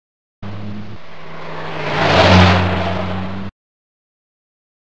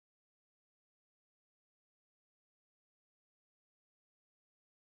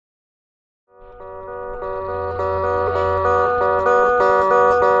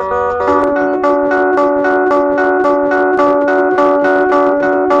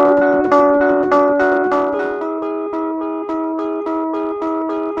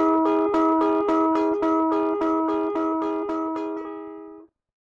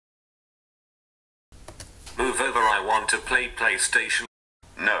Move over, I want to play PlayStation.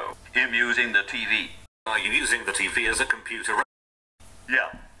 No, him using the TV. Are you using the TV as a computer? Yeah,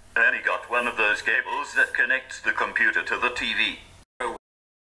 and he got one of those cables that connects the computer to the TV. Oh,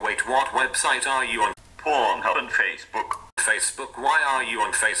 wait, what website are you on? Pornhub and Facebook. Facebook? Why are you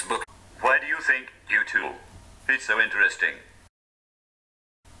on Facebook? Why do you think, you two? It's so interesting.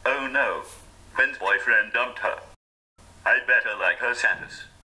 Oh no, Gwen's boyfriend dumped her. I'd better like her status.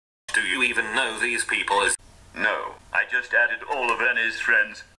 Do you even know these people as? No, I just added all of Ernie's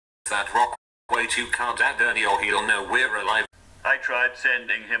friends. That rock? Wait, you can't add Ernie or he'll know we're alive. I tried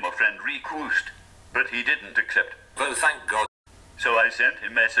sending him a friend request, but he didn't accept. Oh, thank God. So I sent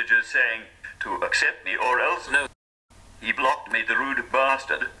him messages saying to accept me or else. No. He blocked me, the rude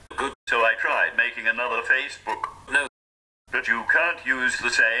bastard. Good. So I tried making another Facebook. No. But you can't use the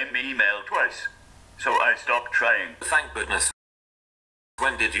same email twice. So I stopped trying. Thank goodness.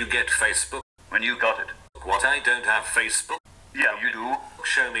 When did you get Facebook? When you got it. What, I don't have Facebook? Yeah, you do.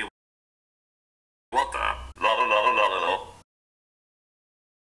 Show me. What the? La la la la la la.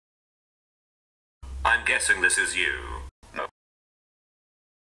 I'm guessing this is you. No.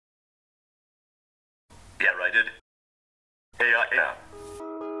 Yeah, I did. Yeah.